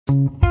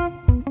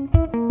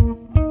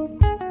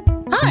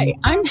Hi,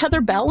 I'm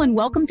Heather Bell, and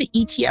welcome to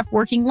ETF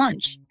Working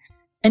Lunch,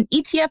 an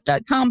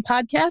ETF.com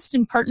podcast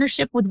in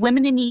partnership with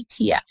Women in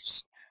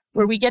ETFs,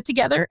 where we get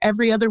together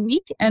every other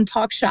week and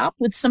talk shop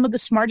with some of the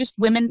smartest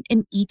women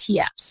in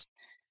ETFs.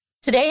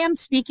 Today, I'm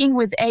speaking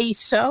with A.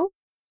 So,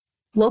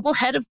 Global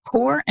Head of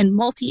Core and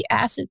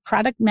Multi-Asset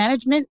Product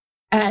Management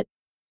at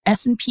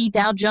S&P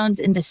Dow Jones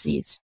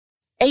Indices.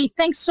 A,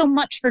 thanks so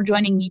much for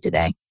joining me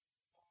today.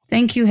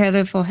 Thank you,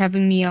 Heather, for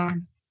having me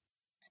on.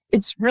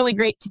 It's really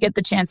great to get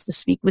the chance to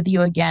speak with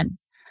you again.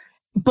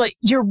 But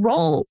your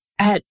role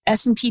at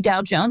S&P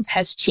Dow Jones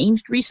has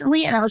changed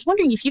recently, and I was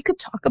wondering if you could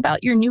talk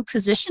about your new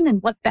position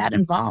and what that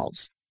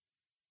involves.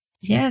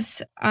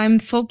 Yes, I'm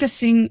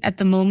focusing at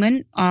the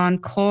moment on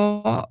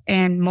core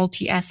and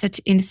multi-asset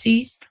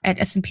indices at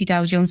S&P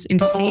Dow Jones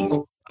Indices.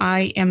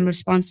 I am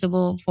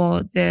responsible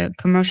for the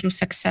commercial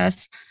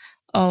success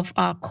of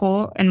our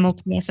core and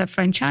multi-asset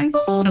franchise.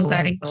 So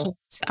that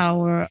includes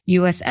our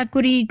US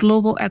equity,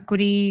 global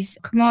equities,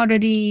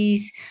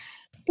 commodities,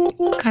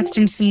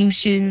 custom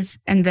solutions,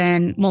 and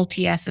then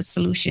multi-asset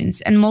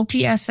solutions. And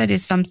multi-asset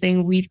is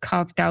something we've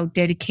carved out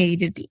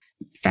dedicated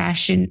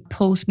fashion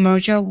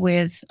post-merger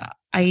with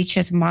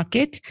IHS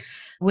Markit.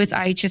 With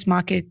IHS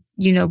Markit,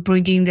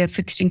 bringing the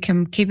fixed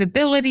income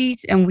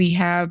capabilities, and we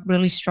have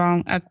really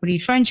strong equity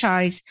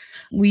franchise.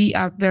 We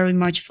are very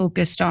much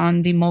focused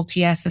on the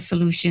multi-asset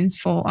solutions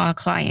for our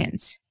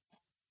clients.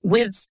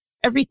 With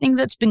everything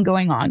that's been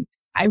going on,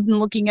 I've been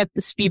looking at the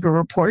SPIVA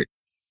report,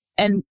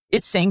 and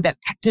it's saying that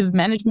active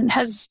management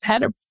has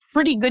had a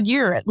pretty good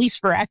year, at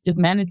least for active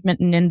management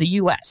and in the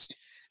US.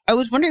 I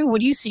was wondering,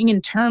 what are you seeing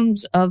in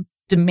terms of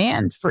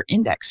demand for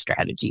index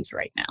strategies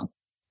right now?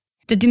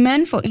 The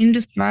demand for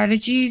index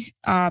strategies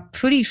are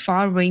pretty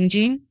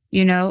far-ranging.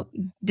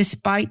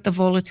 Despite the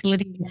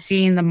volatility we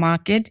see in the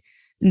market,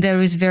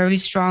 there is very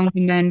strong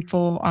demand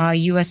for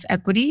U.S.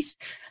 equities.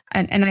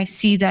 And I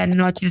see that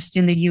not just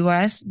in the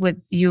U.S.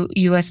 with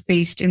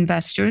U.S.-based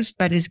investors,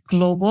 but is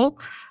global.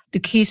 The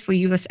case for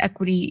U.S.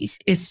 equities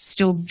is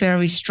still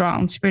very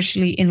strong,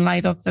 especially in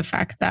light of the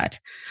fact that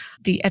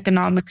the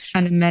economics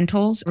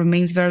fundamentals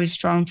remains very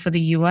strong for the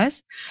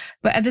U.S.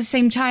 But at the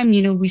same time,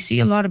 we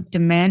see a lot of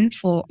demand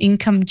for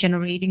income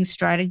generating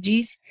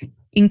strategies.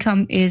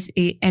 Income is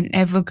an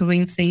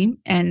evergreen theme.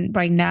 And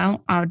right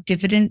now, our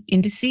dividend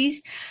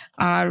indices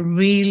are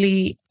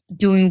really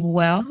doing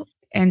well.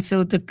 And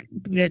so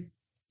the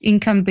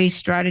income-based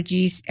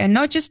strategies, and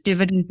not just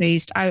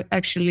dividend-based,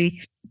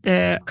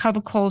 the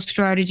cover call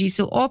strategy.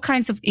 So all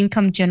kinds of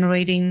income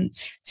generating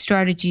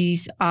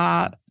strategies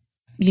are,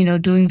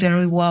 doing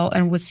very well,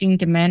 and we're seeing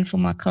demand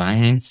from our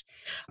clients.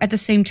 At the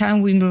same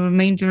time, we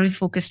remain very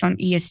focused on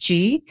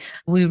ESG.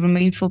 We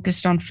remain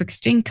focused on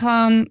fixed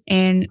income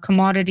and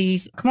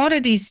commodities.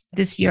 Commodities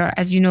this year,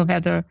 as you know,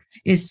 Heather,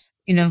 is,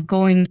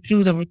 going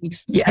through the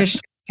roofs. Yes.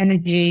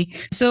 Energy.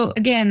 So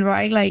again,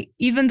 right,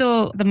 even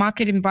though the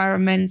market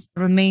environment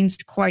remains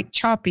quite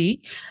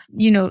choppy,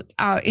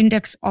 our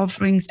index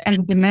offerings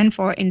and demand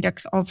for our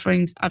index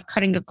offerings are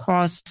cutting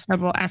across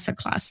several asset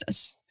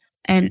classes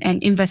and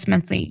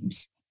investment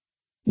themes.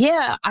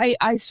 Yeah,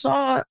 I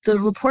saw the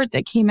report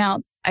that came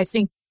out, I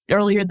think,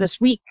 earlier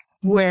this week,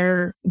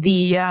 where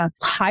the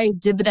high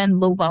dividend,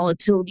 low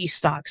volatility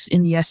stocks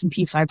in the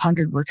S&P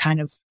 500 were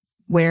kind of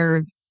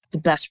where the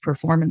best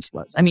performance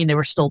was. I mean, they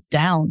were still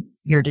down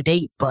year to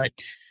date, but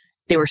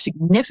they were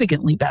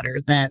significantly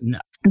better than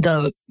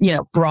the,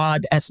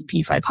 broad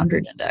S&P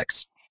 500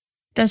 index.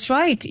 That's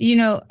right.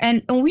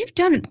 And we've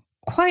done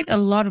quite a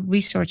lot of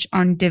research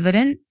on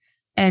dividend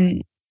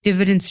and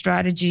dividend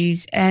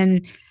strategies.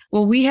 And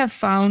what we have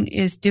found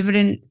is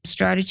dividend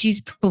strategies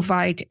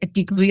provide a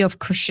degree of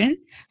cushion,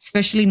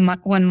 especially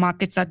when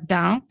markets are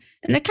down.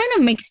 And that kind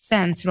of makes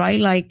sense,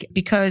 right?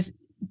 Because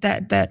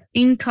that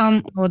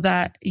income or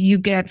that you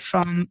get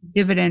from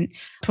dividend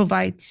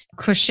provides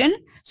cushion,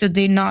 so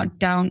they're not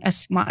down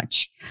as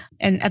much.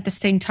 And at the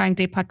same time,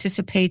 they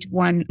participate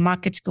when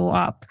markets go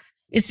up.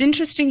 It's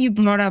interesting you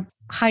brought up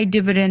high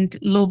dividend,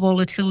 low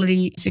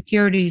volatility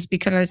securities,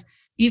 because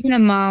even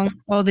among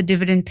all the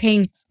dividend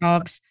paying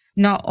stocks,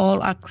 not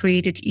all are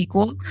created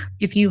equal.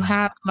 If you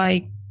have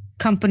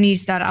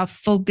companies that are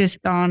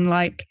focused on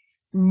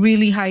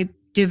really high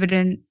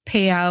dividend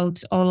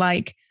payouts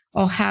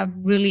or have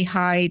really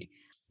high,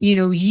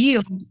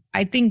 yield,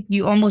 I think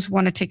you almost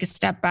want to take a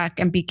step back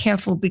and be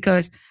careful,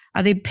 because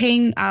are they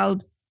paying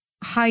out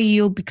high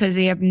yield because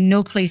they have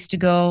no place to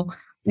go?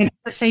 And at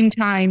the same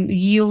time,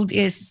 yield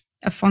is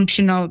a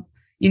function of,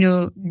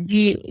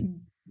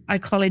 I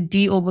call it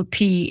D over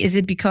P. Is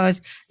it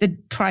because the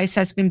price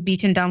has been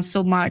beaten down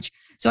so much?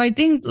 So I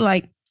think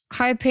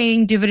high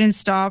paying dividend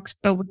stocks,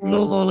 but with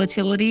low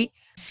volatility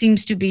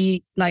seems to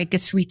be a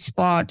sweet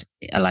spot,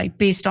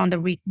 based on the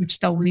research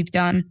that we've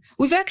done.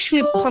 We've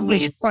actually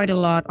published quite a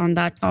lot on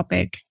that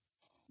topic.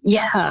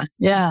 Yeah.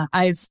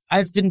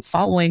 I've been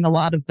following a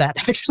lot of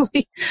that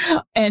actually.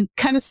 And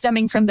kind of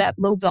stemming from that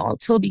low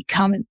volatility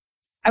comment,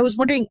 I was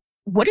wondering,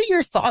 what are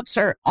your thoughts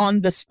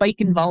on the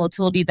spike in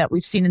volatility that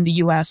we've seen in the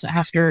US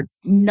after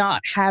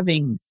not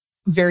having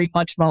very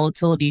much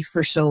volatility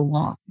for so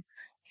long?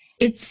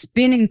 It's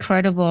been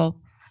incredible.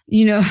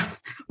 You know,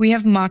 we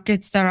have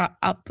markets that are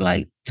up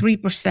like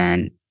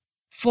 3%,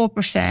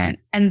 4%,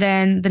 and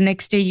then the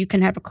next day you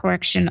can have a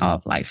correction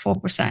of like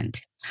 4%.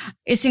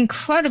 It's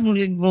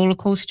incredibly roller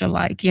coaster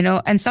like,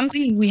 and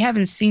something we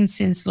haven't seen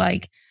since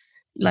like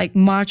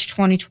March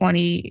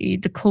 2020,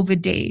 the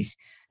COVID days.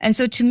 And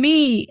so to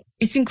me,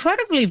 it's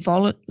incredibly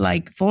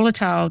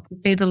volatile to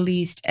say the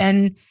least,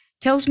 and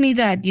tells me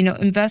that,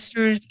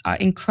 investors are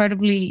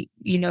incredibly,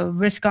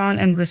 risk on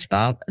and risk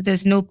off.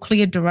 There's no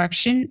clear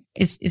direction.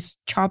 It's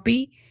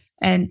choppy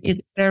and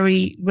it's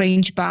very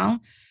range bound.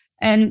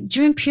 And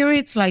during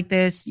periods like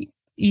this,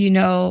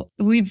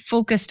 we've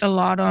focused a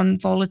lot on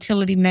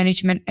volatility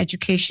management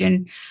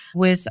education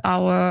with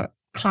our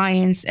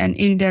clients and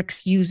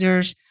index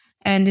users.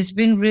 And it's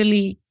been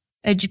really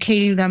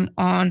educating them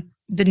on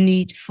the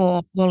need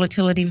for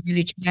volatility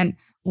management,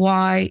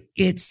 why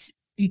it's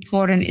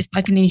important. It's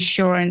like an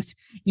insurance.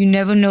 You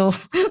never know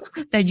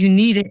that you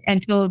need it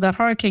until the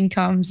hurricane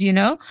comes,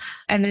 and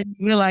then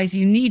you realize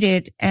you need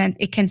it and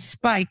it can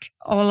spike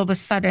all of a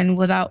sudden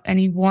without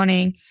any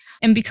warning.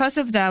 And because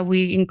of that,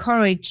 we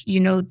encourage,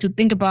 to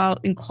think about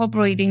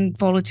incorporating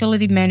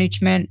volatility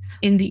management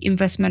in the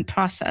investment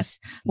process,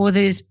 whether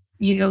it's,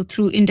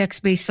 through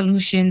index-based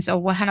solutions or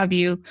what have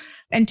you.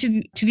 And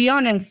to be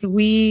honest,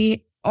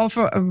 we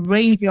offer a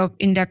range of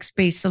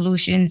index-based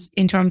solutions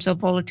in terms of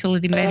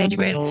volatility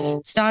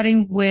management,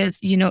 starting with,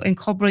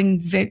 incorporating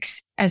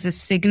VIX as a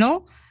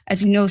signal.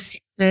 As you know,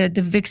 the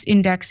VIX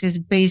index is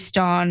based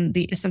on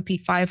the S&P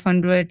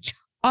 500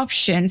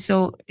 option.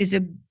 So it's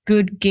a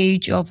good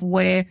gauge of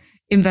where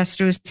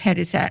investors' head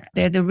is at,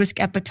 the risk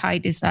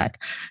appetite is at.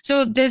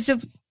 So this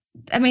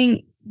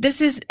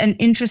is an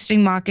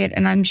interesting market,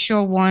 and I'm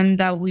sure one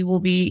that we will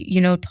be,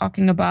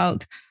 talking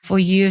about for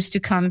years to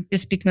come,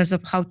 just because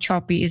of how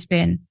choppy it's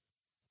been.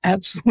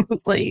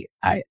 Absolutely.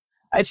 I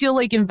feel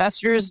like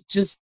investors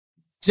just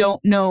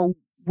don't know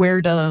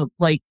where to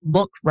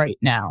look right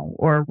now,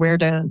 or where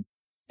to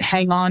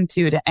hang on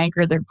to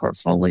anchor their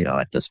portfolio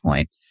at this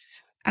point.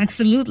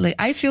 Absolutely.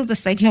 I feel the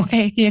same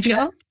way,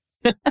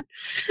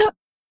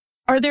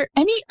 Are there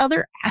any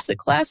other asset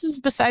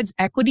classes besides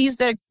equities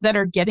that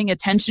are getting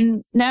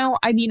attention now?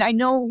 I mean, I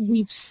know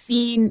we've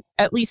seen,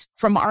 at least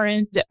from our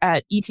end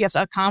at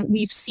ETFs.com,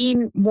 we've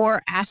seen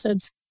more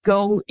assets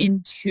go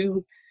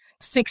into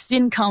fixed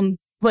income,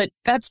 but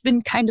that's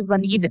been kind of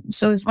uneven.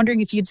 So I was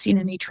wondering if you'd seen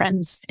any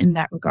trends in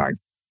that regard.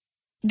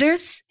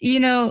 There's,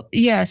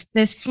 yes,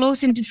 there's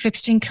flows into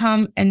fixed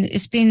income, and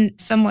it's been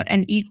somewhat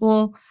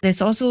unequal.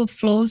 There's also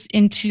flows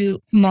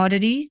into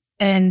commodity,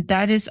 and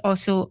that is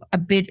also a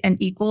bit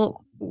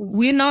unequal.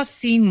 We're not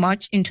seeing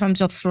much in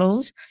terms of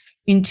flows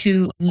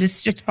into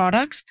listed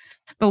products,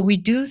 but we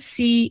do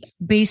see,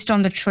 based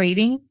on the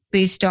trading,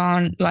 based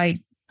on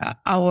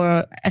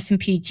our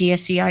S&P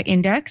GSCI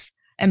index,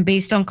 and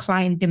based on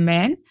client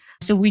demand.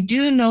 So we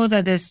do know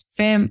that there's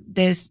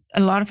a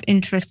lot of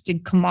interest in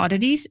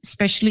commodities,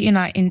 especially in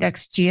our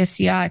index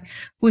GSCI,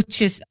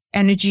 which is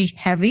energy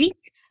heavy.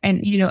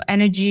 And,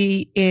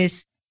 energy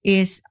is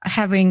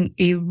having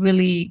a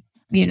really,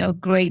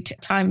 great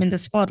time in the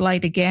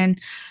spotlight again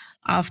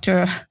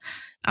after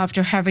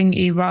having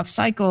a rough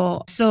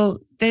cycle.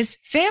 So there's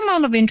fair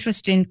amount of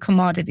interest in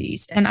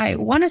commodities. And I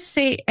want to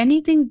say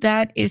anything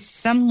that is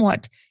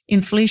somewhat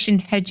inflation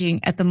hedging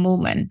at the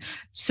moment.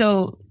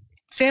 So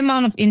fair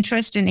amount of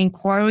interest in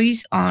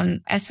inquiries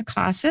on asset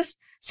classes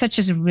such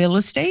as real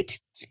estate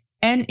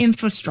and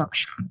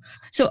infrastructure.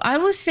 So I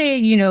would say,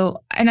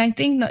 and I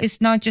think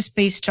it's not just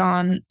based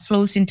on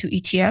flows into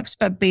ETFs,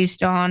 but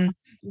based on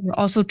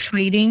also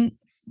trading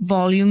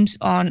volumes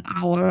on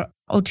our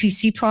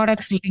OTC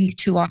products linked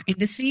to our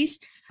indices.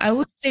 I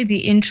would say the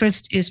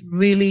interest is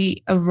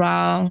really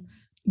around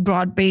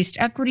broad-based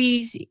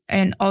equities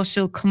and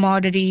also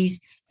commodities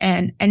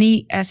and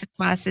any asset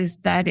classes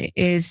that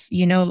is,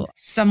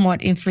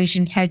 somewhat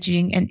inflation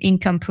hedging and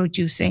income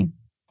producing.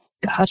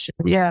 Gotcha.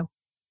 Yeah,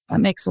 that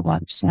makes a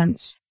lot of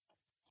sense.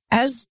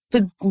 As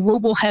the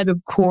global head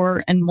of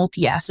core and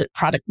multi-asset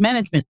product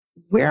management,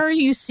 where are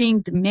you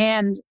seeing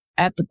demand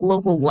at the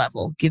global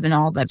level, given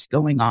all that's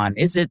going on?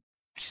 Is it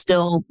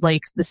still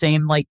the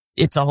same,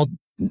 it's all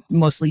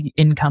mostly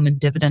income and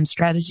dividend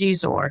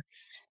strategies, or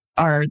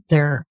are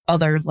there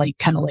other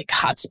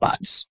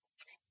hotspots?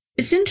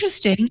 It's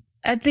interesting.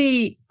 At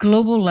the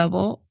global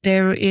level,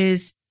 there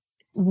is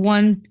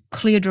one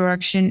clear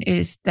direction,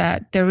 is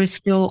that there is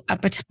still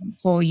appetite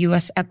for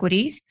U.S.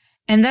 equities.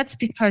 And that's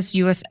because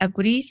U.S.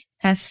 equities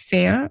has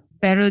fared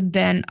better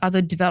than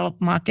other developed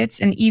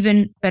markets and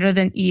even better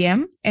than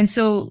EM. And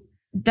so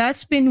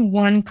that's been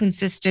one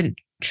consistent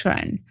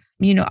trend.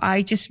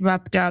 I just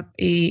wrapped up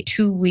a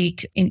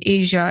 2-week in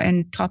Asia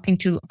and talking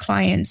to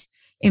clients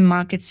in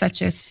markets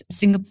such as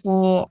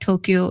Singapore,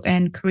 Tokyo,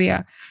 and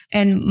Korea.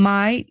 And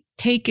my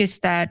take is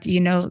that,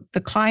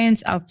 the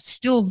clients are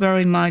still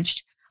very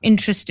much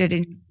interested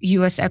in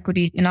U.S.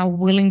 equities and are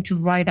willing to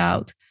ride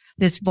out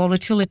this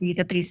volatility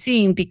that they're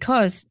seeing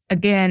because,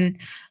 again,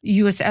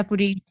 U.S.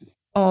 equity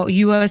or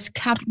US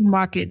capital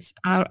markets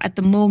are at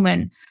the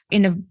moment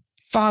in a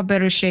far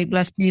better shape,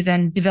 let's say,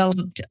 than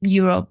developed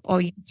Europe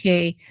or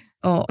UK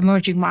or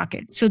emerging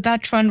markets. So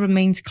that trend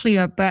remains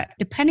clear. But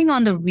depending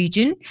on the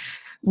region,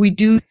 we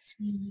do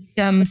see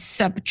some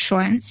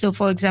sub-trends. So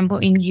for example,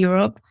 in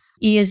Europe,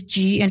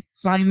 ESG and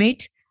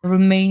climate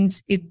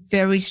remains a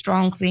very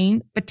strong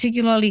theme,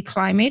 particularly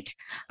climate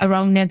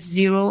around net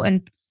zero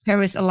and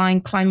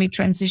Paris-aligned climate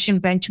transition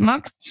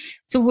benchmarks.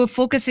 So we're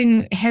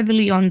focusing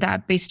heavily on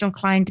that based on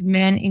client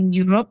demand in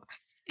Europe.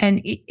 And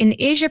in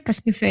Asia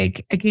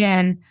Pacific,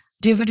 again,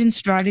 dividend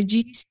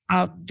strategies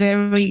are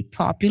very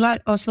popular,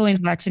 also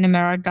in Latin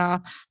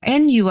America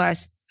and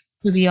US,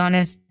 to be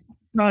honest,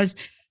 because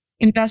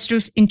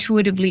investors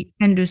intuitively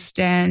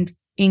understand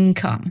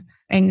income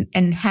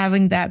and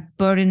having that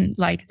burden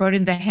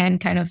the hand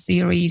kind of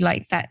theory,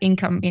 like that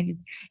income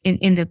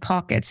in the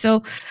pocket.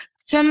 So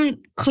some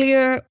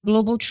clear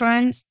global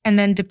trends, and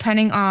then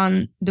depending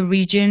on the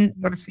region,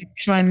 there's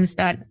trends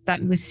that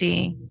we're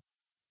seeing.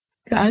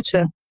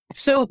 Gotcha.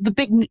 So the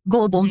big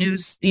global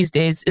news these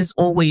days is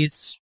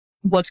always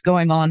what's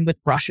going on with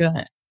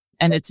Russia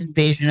and its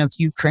invasion of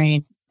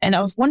Ukraine. And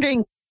I was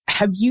wondering,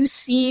 have you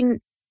seen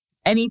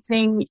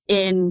anything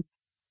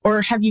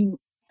or have you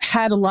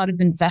had a lot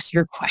of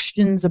investor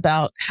questions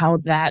about how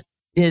that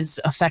is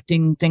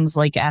affecting things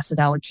like asset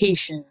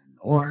allocation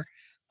or,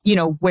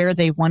 where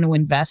they want to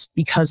invest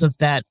because of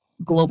that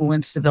global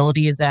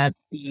instability that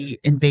the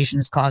invasion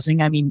is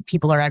causing? I mean,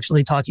 people are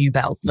actually talking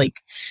about like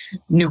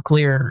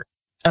nuclear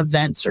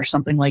events or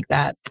something like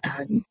that.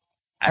 And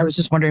I was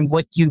just wondering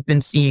what you've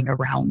been seeing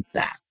around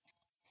that.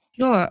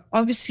 Sure.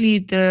 Obviously,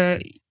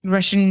 the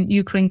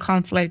Russian-Ukraine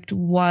conflict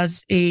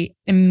was a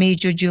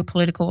major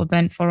geopolitical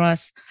event for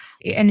us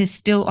and is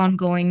still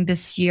ongoing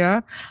this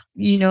year.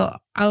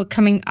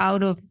 Coming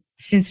out of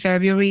since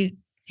February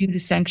due to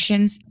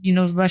sanctions,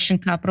 Russian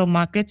capital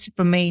markets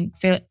remain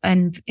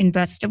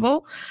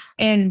investable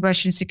and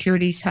Russian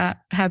securities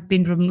have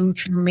been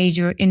removed from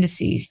major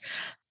indices.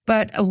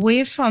 But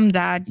away from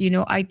that,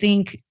 I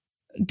think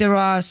there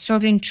are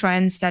certain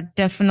trends that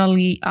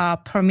definitely are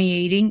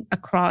permeating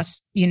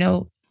across,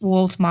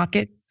 world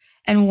market.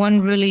 And one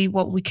really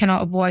what we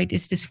cannot avoid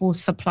is this whole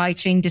supply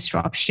chain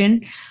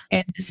disruption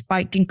and the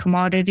spike in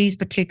commodities,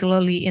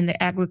 particularly in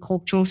the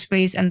agricultural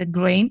space and the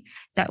grain,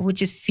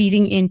 which is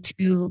feeding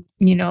into,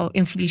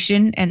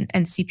 inflation and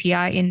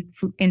CPI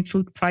in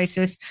food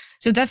prices.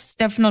 So that's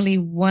definitely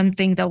one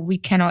thing that we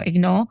cannot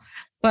ignore.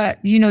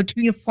 But, to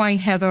your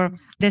point, Heather,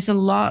 there's a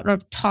lot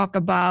of talk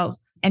about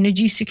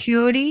energy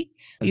security.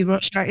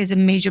 Russia is a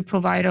major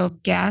provider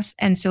of gas.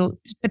 And so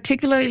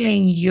particularly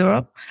in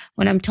Europe,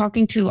 when I'm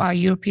talking to our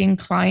European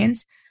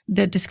clients,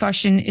 the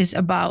discussion is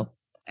about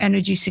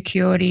energy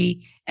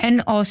security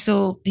and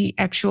also the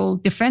actual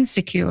defense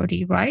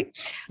security, right?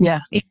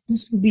 Yeah. It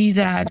used to be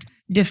that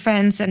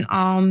defense and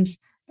arms,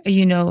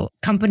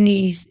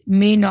 companies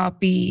may not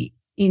be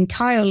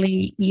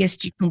entirely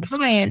ESG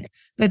compliant,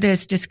 but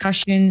there's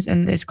discussions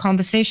and there's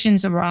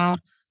conversations around,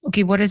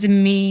 okay, what does it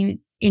mean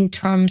in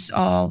terms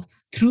of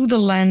through the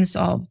lens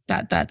of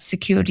that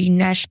security,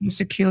 national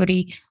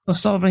security or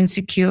sovereign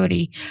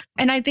security.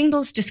 And I think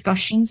those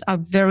discussions are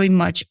very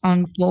much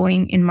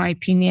ongoing, in my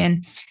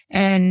opinion.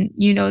 And,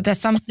 that's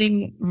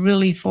something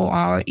really for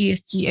our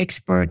ESG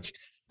experts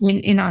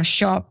in our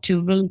shop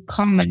to really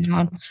comment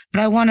on.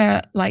 But I want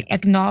to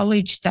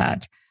acknowledge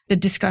that the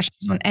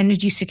discussions on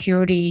energy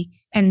security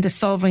and the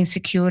sovereign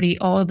security,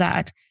 all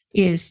that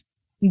is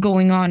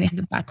going on in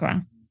the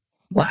background.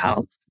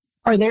 Wow.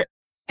 Are there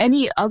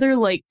any other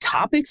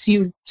topics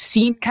you've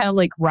seen kind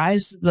of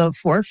rise to the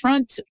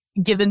forefront,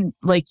 given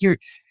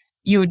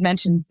you had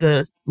mentioned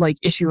the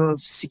issue of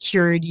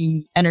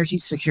security, energy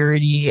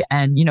security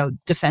and,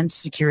 defense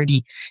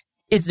security.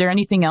 Is there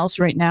anything else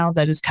right now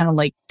that is kind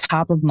of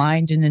top of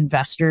mind in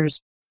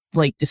investors,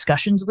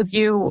 discussions with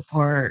you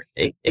or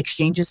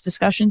exchanges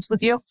discussions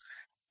with you?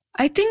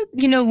 I think,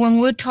 when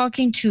we're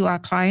talking to our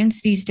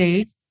clients these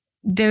days,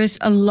 there's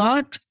a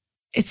lot,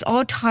 it's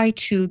all tied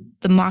to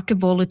the market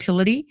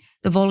volatility,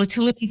 the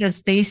volatility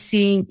that they're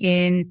seeing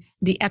in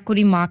the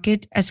equity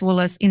market as well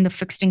as in the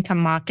fixed income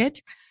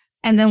market.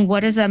 And then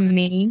what does that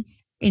mean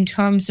in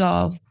terms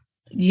of,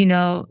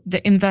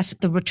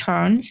 the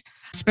returns,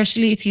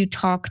 especially if you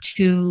talk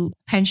to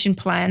pension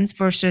plans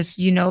versus,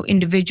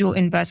 individual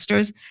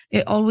investors,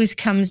 it always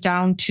comes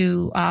down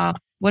to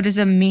what does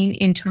it mean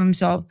in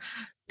terms of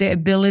the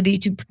ability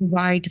to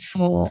provide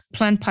for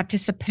plan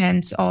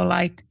participants or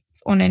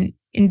on an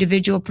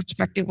individual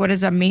perspective, what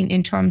does that mean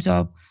in terms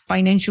of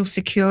financial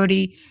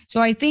security?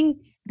 So I think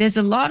there's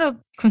a lot of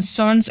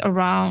concerns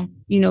around,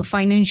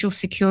 financial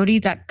security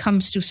that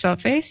comes to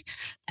surface.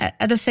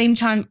 At the same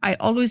time, I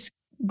always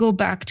go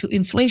back to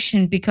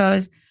inflation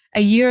because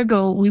a year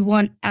ago, we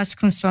weren't as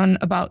concerned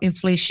about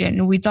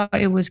inflation. We thought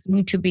it was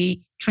going to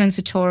be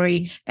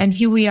transitory. And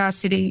here we are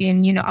sitting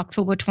in,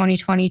 October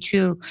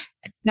 2022.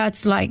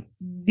 That's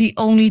the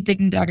only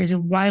thing that is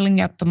riling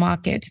up the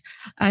market.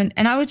 And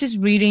I was just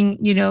reading,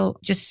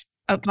 just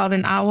about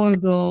an hour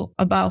ago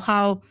about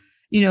how,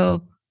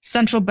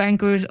 central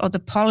bankers or the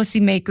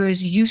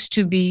policymakers used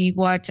to be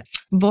what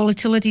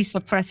volatility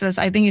suppressors.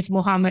 I think it's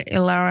Mohamed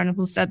El-Erian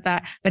who said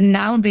that, but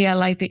now they are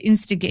like the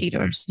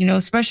instigators,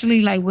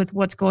 especially like with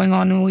what's going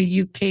on in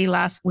the UK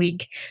last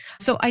week.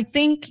 So I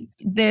think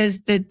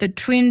there's the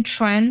twin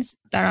trends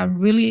that are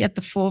really at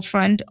the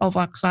forefront of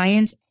our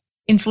clients.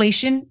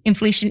 Inflation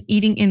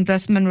eating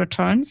investment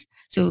returns.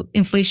 So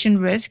inflation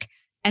risk,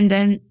 and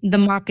then the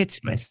market's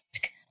risk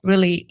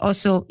really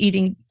also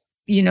eating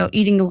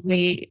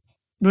away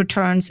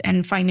returns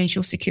and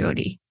financial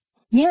security.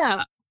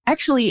 Yeah.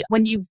 Actually,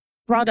 when you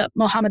brought up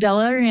Mohamed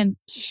El-Erian,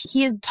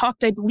 he had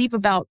talked, I believe,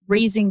 about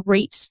raising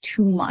rates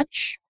too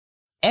much.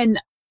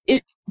 And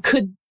it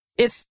could,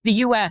 if the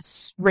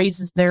US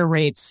raises their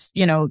rates,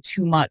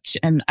 too much,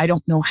 and I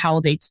don't know how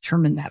they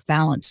determine that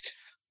balance,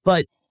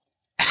 but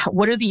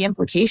what are the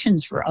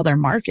implications for other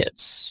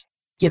markets,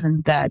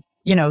 given that,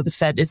 the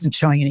Fed isn't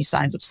showing any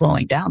signs of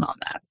slowing down on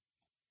that?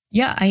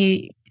 Yeah,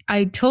 I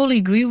totally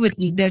agree with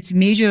you. There's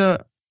major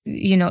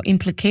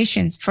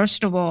implications.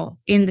 First of all,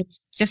 in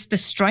just the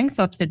strength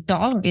of the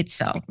dollar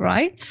itself,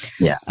 right?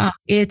 Yeah.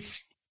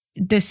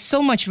 There's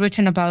so much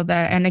written about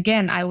that. And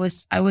again, I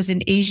was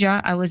in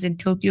Asia, I was in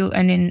Tokyo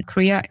and in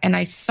Korea, and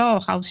I saw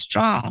how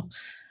strong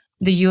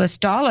the US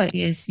dollar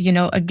is,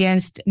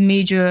 against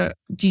major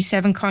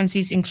G7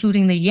 currencies,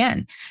 including the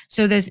yen.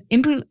 So there's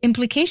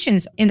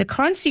implications in the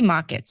currency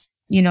markets,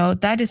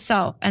 that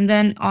itself. And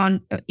then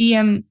on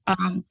EM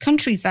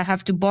countries that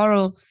have to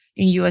borrow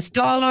in US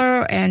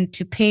dollar and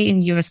to pay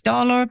in US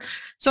dollar.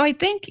 So I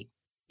think,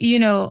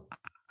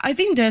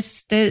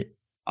 there's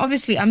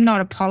obviously I'm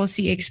not a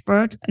policy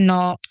expert,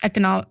 nor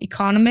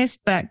economist,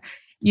 but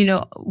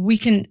we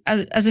can,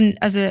 as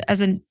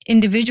an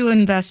individual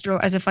investor,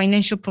 as a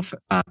financial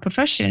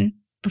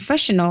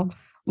professional,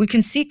 we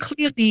can see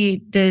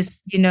clearly this,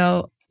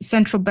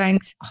 central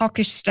bank's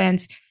hawkish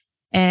stance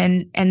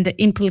and the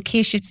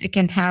implications it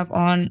can have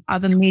on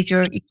other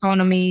major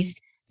economies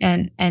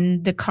and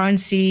the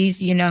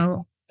currencies.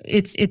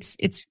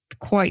 It's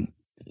quite,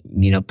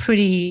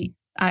 pretty,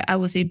 I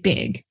would say,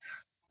 big.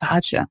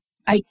 Gotcha.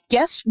 I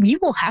guess we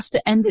will have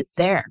to end it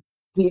there.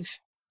 We've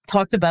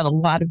talked about a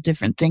lot of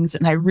different things,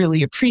 and I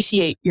really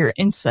appreciate your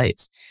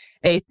insights.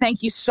 Hey,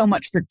 thank you so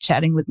much for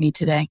chatting with me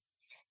today.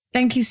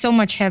 Thank you so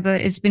much, Heather.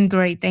 It's been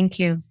great. Thank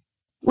you.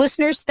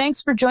 Listeners,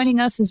 thanks for joining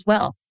us as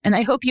well. And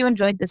I hope you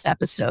enjoyed this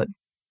episode.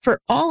 For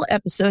all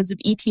episodes of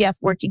ETF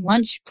Working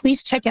Lunch,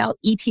 please check out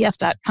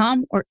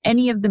ETF.com or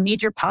any of the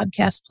major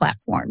podcast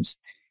platforms.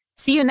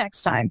 See you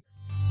next time.